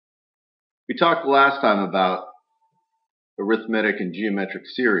We talked last time about arithmetic and geometric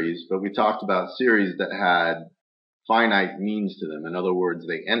series, but we talked about series that had finite means to them. In other words,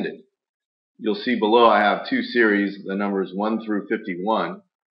 they ended. You'll see below I have two series, the numbers 1 through 51,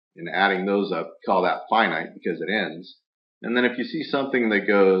 and adding those up, call that finite because it ends. And then if you see something that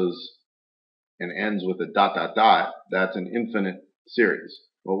goes and ends with a dot, dot, dot, that's an infinite series.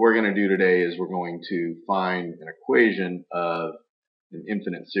 What we're going to do today is we're going to find an equation of an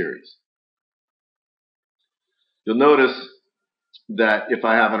infinite series. You'll notice that if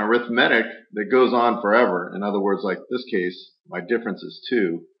I have an arithmetic that goes on forever, in other words, like this case, my difference is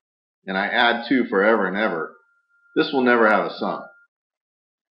 2, and I add 2 forever and ever, this will never have a sum.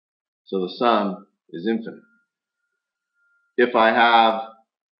 So the sum is infinite. If I have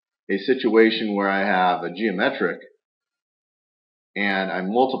a situation where I have a geometric and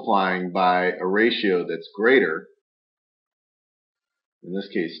I'm multiplying by a ratio that's greater, in this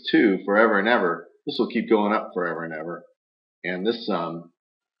case 2, forever and ever, this will keep going up forever and ever, and this sum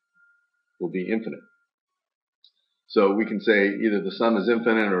will be infinite. So we can say either the sum is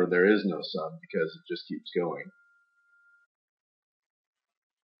infinite or there is no sum because it just keeps going.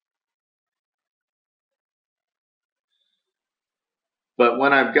 But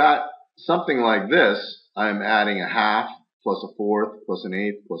when I've got something like this, I'm adding a half plus a fourth plus an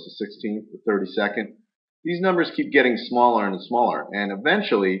eighth plus a 16th, a 32nd. These numbers keep getting smaller and smaller, and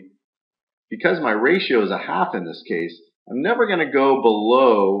eventually, because my ratio is a half in this case, I'm never going to go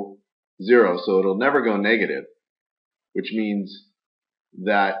below 0, so it'll never go negative, which means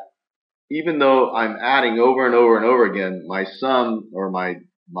that even though I'm adding over and over and over again, my sum or my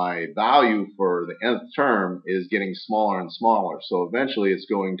value for the nth term is getting smaller and smaller. So eventually it's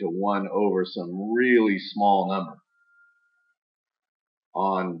going to 1 over some really small number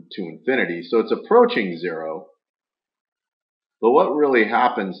on to infinity. So it's approaching 0. But what really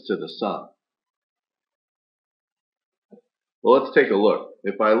happens to the sum? Well, let's take a look.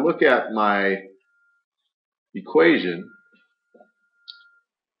 If I look at my equation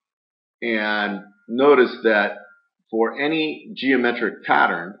and notice that for any geometric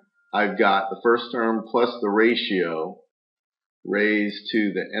pattern, I've got the first term plus the ratio raised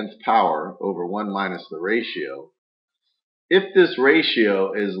to the nth power over 1 minus the ratio. If this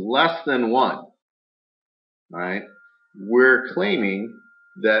ratio is less than 1, right, we're claiming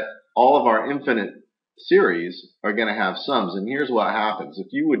that all of our infinite series are going to have sums. And here's what happens. If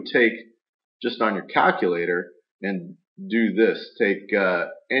you would take just on your calculator and do this, take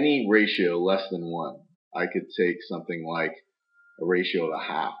any ratio less than 1. I could take something like a ratio of a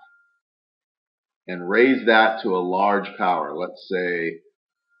half and raise that to a large power. Let's say,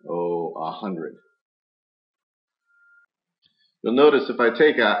 100. You'll notice if I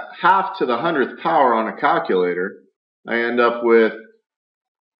take a half to the 100th power on a calculator, I end up with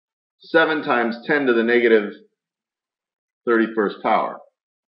 7 times 10 to the negative 31st power.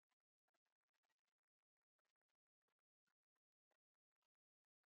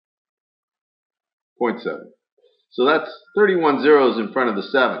 .7. So that's 31 zeros in front of the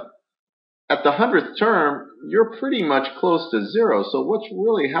 7. At the 100th term, you're pretty much close to 0. So what's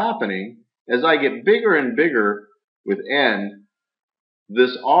really happening as I get bigger and bigger with n,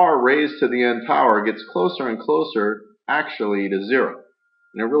 this r raised to the n power gets closer and closer actually to 0.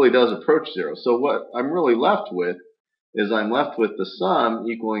 And it really does approach 0. So what I'm really left with is I'm left with the sum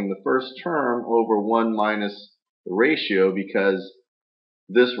equaling the first term over 1 minus the ratio, because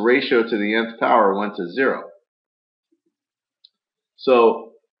this ratio to the nth power went to 0.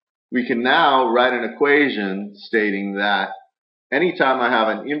 So we can now write an equation stating that anytime I have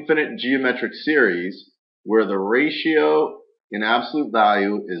an infinite geometric series where the ratio in absolute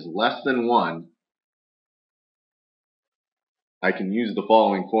value is less than 1, I can use the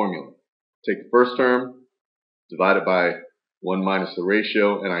following formula. Take the first term, divide it by 1 minus the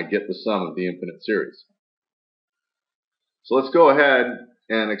ratio, and I get the sum of the infinite series. So let's go ahead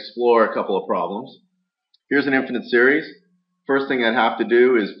and explore a couple of problems. Here's an infinite series. First thing I'd have to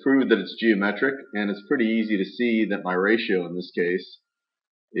do is prove that it's geometric, and it's pretty easy to see that my ratio in this case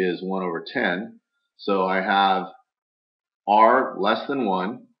is 1 over 10. So I have r less than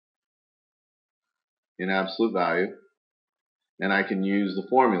 1 in absolute value, and I can use the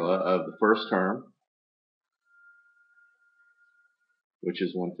formula of the first term, which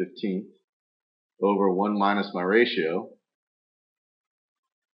is 1/15, over 1 minus my ratio,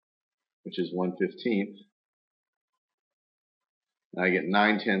 which is 1/15. I get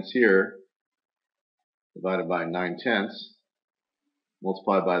 9/10 here, divided by 9/10,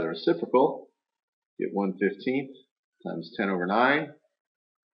 multiplied by the reciprocal, get 1/15 times 10 over 9.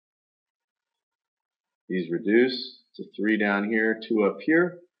 These reduce to 3 down here, 2 up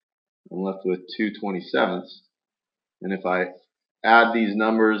here. I'm left with 2/27. And if I add these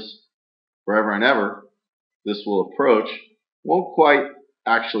numbers forever and ever, this will approach. Won't quite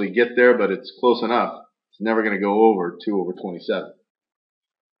actually get there, but it's close enough. It's never going to go over 2/27.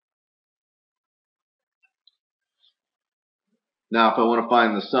 Now, if I want to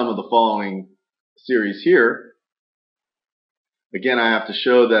find the sum of the following series here, again, I have to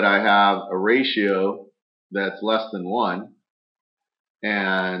show that I have a ratio that's less than 1,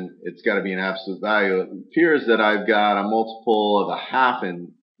 and it's got to be an absolute value. It appears that I've got a multiple of a half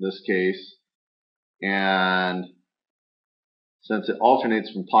in this case, and since it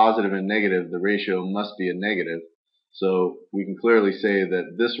alternates from positive and negative, the ratio must be a negative. So we can clearly say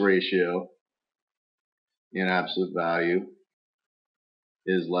that this ratio in absolute value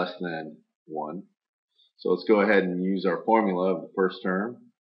is less than 1. So let's go ahead and use our formula of the first term.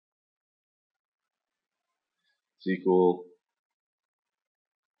 It's equal,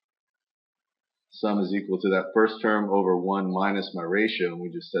 sum is equal to that first term over 1 minus my ratio, and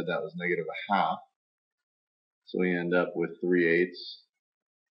we just said that was negative a half. So we end up with 3/8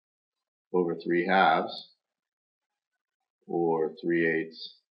 over 3/2, or 3/8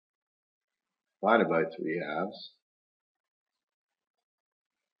 divided by 3/2,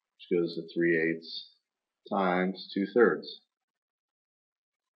 which goes to 3/8 times 2/3,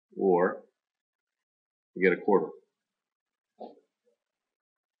 or you get a quarter.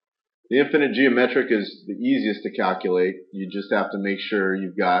 The infinite geometric is the easiest to calculate. You just have to make sure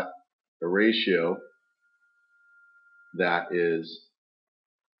you've got a ratio that is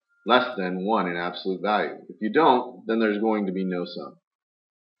less than 1 in absolute value. If you don't, then there's going to be no sum.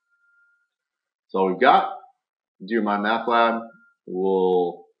 That's all we've got. Do your MyMathLab.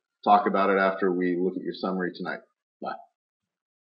 We'll talk about it after we look at your summary tonight. Bye.